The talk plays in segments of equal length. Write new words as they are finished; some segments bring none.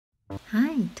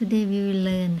Hi, today we will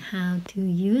learn how to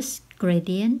use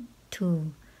gradient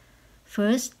tool.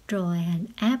 First, draw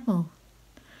an apple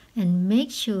and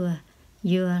make sure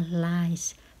your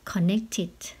lines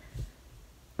connected.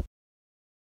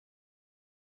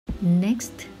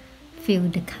 Next, fill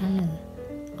the color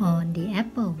on the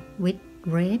apple with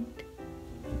red.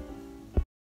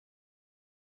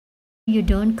 You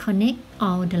don't connect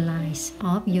all the lines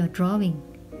of your drawing.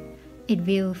 It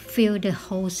will fill the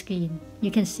whole screen.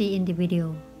 You can see in the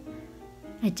video.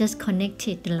 I just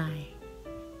connected the line.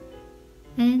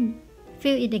 And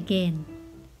fill it again.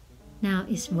 Now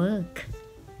it's work.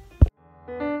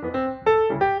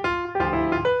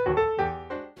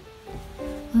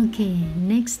 Okay,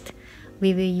 next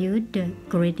we will use the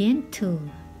gradient tool.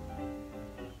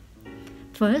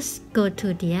 First, go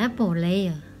to the apple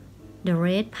layer, the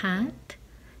red part,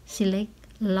 select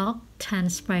Lock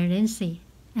Transparency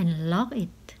and lock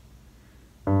it.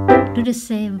 Do the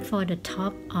same for the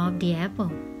top of the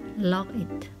apple, lock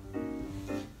it.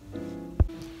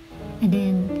 And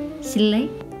then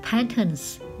select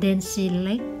Patterns, then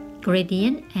select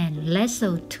Gradient and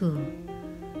Lasso tool.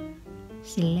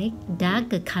 Select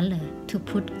darker color to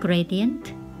put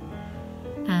gradient.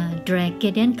 Drag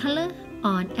gradient color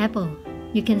on apple.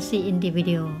 You can see in the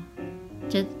video.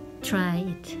 Just try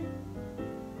it.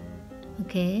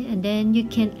 Okay, and then you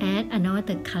can add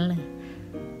another color.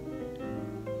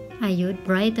 I use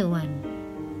brighter one.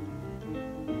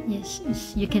 Yes,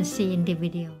 you can see in the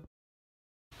video.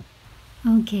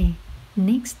 Okay,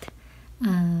 next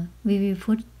we will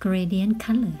put gradient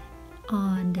color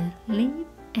on the leaf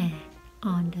and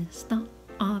on the stalk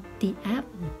of the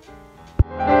apple.